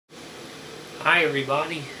Hi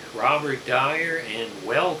everybody, Robert Dyer, and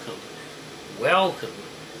welcome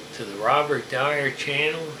to the Robert Dyer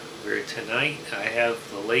channel, where tonight I have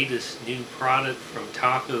the latest new product from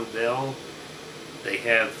Taco Bell. They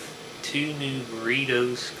have two new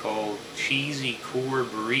burritos called Cheesy Core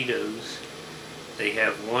Burritos. They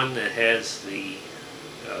have one that has the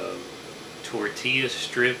tortilla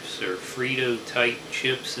strips or Frito type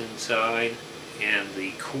chips inside and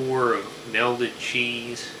the core of melted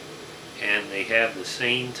cheese, and they have the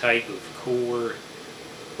same type of core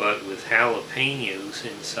but with jalapenos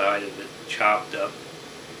inside of it chopped up.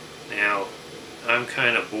 Now I'm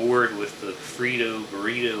kind of bored with the Frito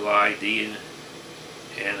burrito idea,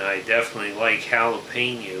 and I definitely like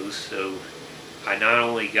jalapenos, so I not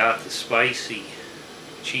only got the spicy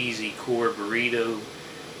Cheesy Core Burrito,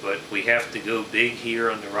 but we have to go big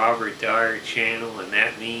here on the Robert Dyer channel, and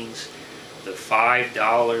that means the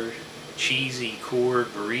 $5 Cheesy Core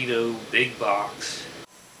Burrito Big Box.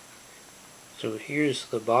 So here's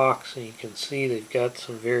the box, and you can see they've got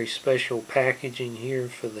some very special packaging here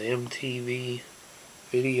for the MTV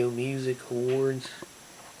Video Music Awards.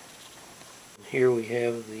 And here we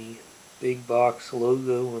have the Big Box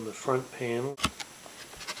logo on the front panel.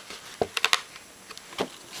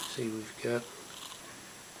 See, we've got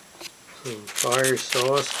some fire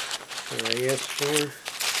sauce that I asked for.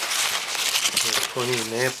 There's plenty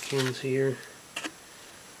of napkins here.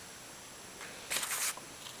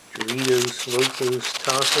 Doritos Locos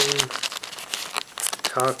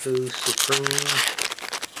Taco Supreme.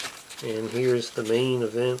 And here's the main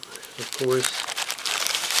event, of course.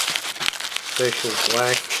 Special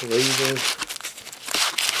black label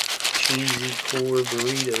Cheesy Core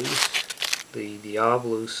Burritos. The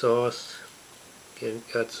Diablo sauce.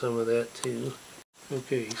 Got some of that too.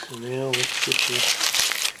 Okay, so now let's get this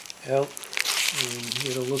out and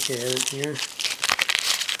get a look at it here.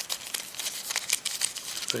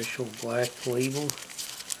 Special black label,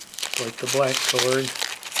 like the black card,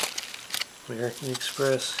 American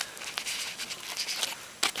Express.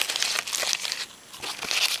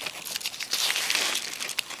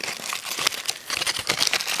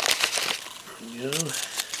 There we go.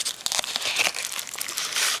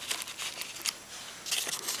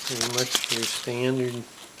 Pretty much your standard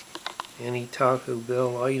any Taco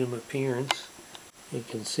Bell item appearance. You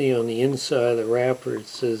can see on the inside of the wrapper it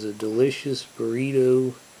says a delicious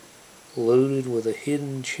burrito loaded with a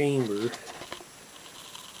hidden chamber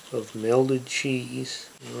of melted cheese.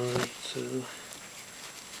 Alright, so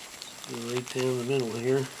right down the middle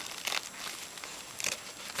here.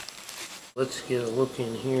 Let's get a look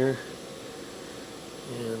in here.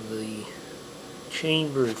 And the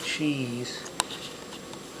chamber of cheese,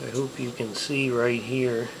 I hope you can see right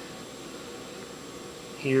here.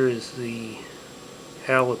 Here is the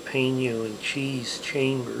jalapeno and cheese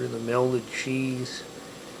chamber, the melted cheese.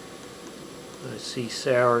 I see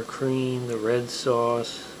sour cream, the red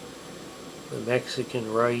sauce, the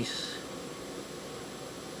Mexican rice.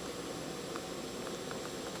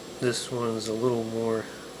 This one's a little more,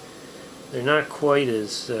 they're not quite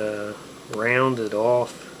as rounded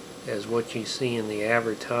off as what you see in the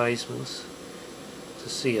advertisements. To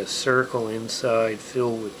see a circle inside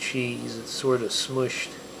filled with cheese, it's sort of smushed,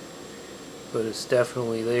 but it's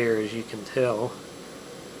definitely there, as you can tell.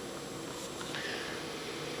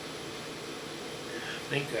 I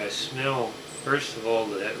think I smell, first of all,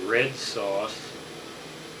 that red sauce,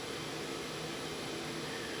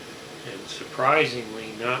 and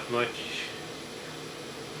surprisingly not much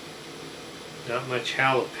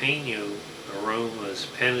jalapeno aroma is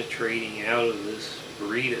penetrating out of this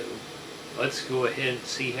burrito. Let's go ahead and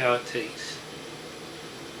see how it tastes.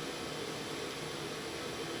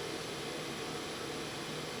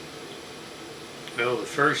 Well, the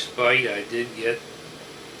first bite I did get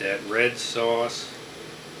that red sauce,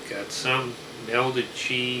 got some melted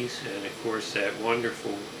cheese, and of course that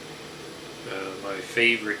wonderful, my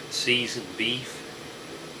favorite seasoned beef.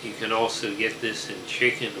 You can also get this in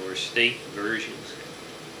chicken or steak versions.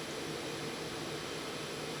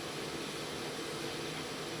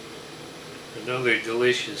 Another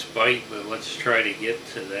delicious bite, but let's try to get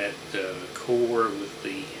to that core with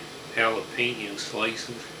the jalapeno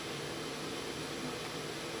slices.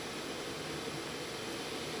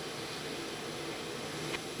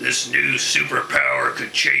 This new superpower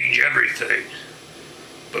could change everything.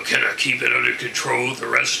 But can I keep it under control at the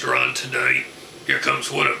restaurant tonight? Here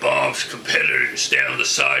comes one of Bob's competitors down the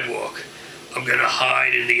sidewalk. I'm gonna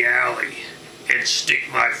hide in the alley and stick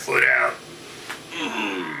my foot out.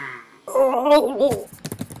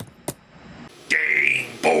 Dang,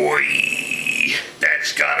 boy,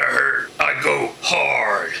 that's gotta hurt. I go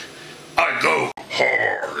hard.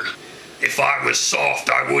 If I was soft,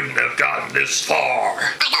 I wouldn't have gotten this far.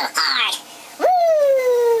 I go hard.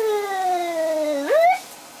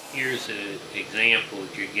 Woo! Here's an example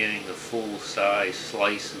that you're getting the full-size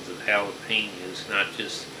slices of jalapenos, not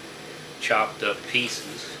just chopped up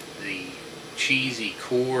pieces. The cheesy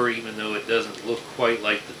core, even though it doesn't look quite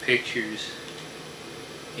like the pictures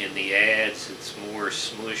in the ads, it's more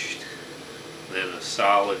smushed than a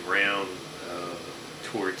solid round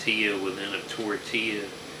tortilla within a tortilla.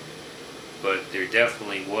 But there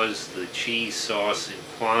definitely was the cheese sauce in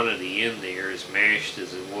quantity in there, as mashed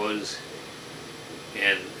as it was.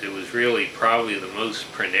 And it was really probably the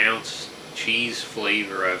most pronounced cheese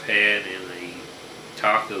flavor I've had in a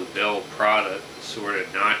Taco Bell product, sort of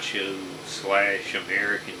nacho /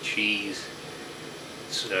 American cheese.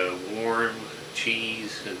 It's a warm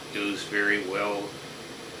cheese that goes very well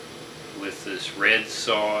with this red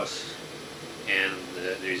sauce. And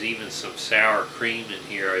there's even some sour cream in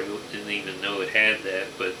here. I didn't even know it had that,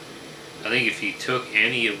 but I think if you took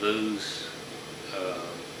any of those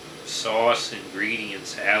sauce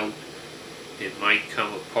ingredients out, it might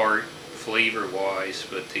come apart flavor-wise,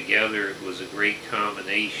 but together it was a great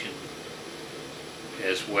combination,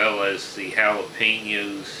 as well as the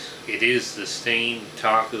jalapenos. It is the same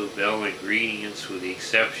Taco Bell ingredients with the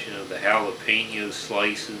exception of the jalapeno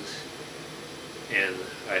slices, and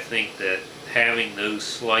I think that having those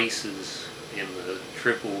slices in the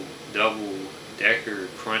triple double decker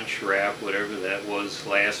crunch wrap, whatever that was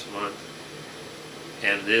last month,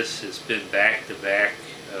 and this has been back-to-back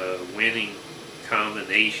winning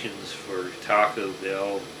combinations for Taco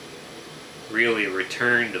Bell. Really a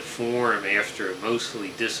return to form after a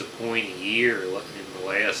mostly disappointing year in the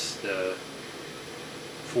last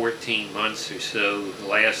 14 months or so. The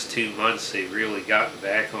last 2 months they've really gotten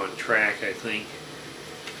back on track, I think.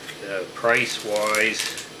 Price-wise,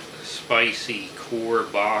 Spicy Core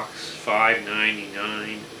Box,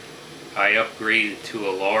 $5.99. I upgraded to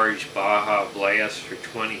a large Baja Blast for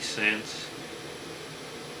 20 cents.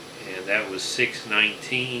 And that was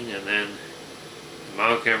 $6.19. And then the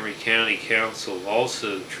Montgomery County Council,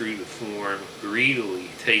 also true to form, greedily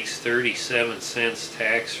takes 37 cents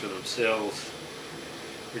tax for themselves.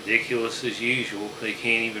 Ridiculous as usual. They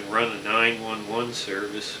can't even run a 911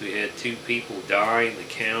 service. We had 2 people die in the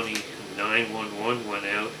county and 911 went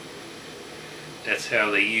out. That's how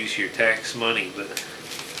they use your tax money. But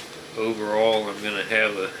overall, I'm going to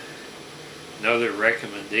have another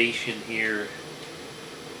recommendation here.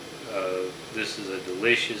 This is a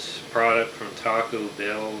delicious product from Taco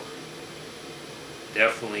Bell.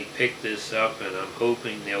 Definitely pick this up, and I'm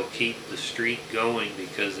hoping they'll keep the streak going,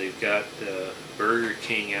 because they've got Burger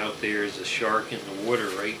King out there as a shark in the water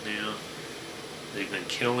right now. They've been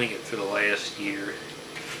killing it for the last year.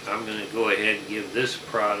 I'm going to go ahead and give this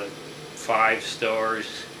product 5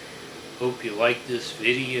 stars. Hope you like this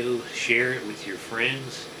video. Share it with your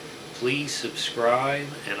friends. Please subscribe,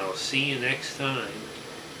 and I'll see you next time.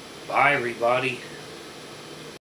 Bye, everybody.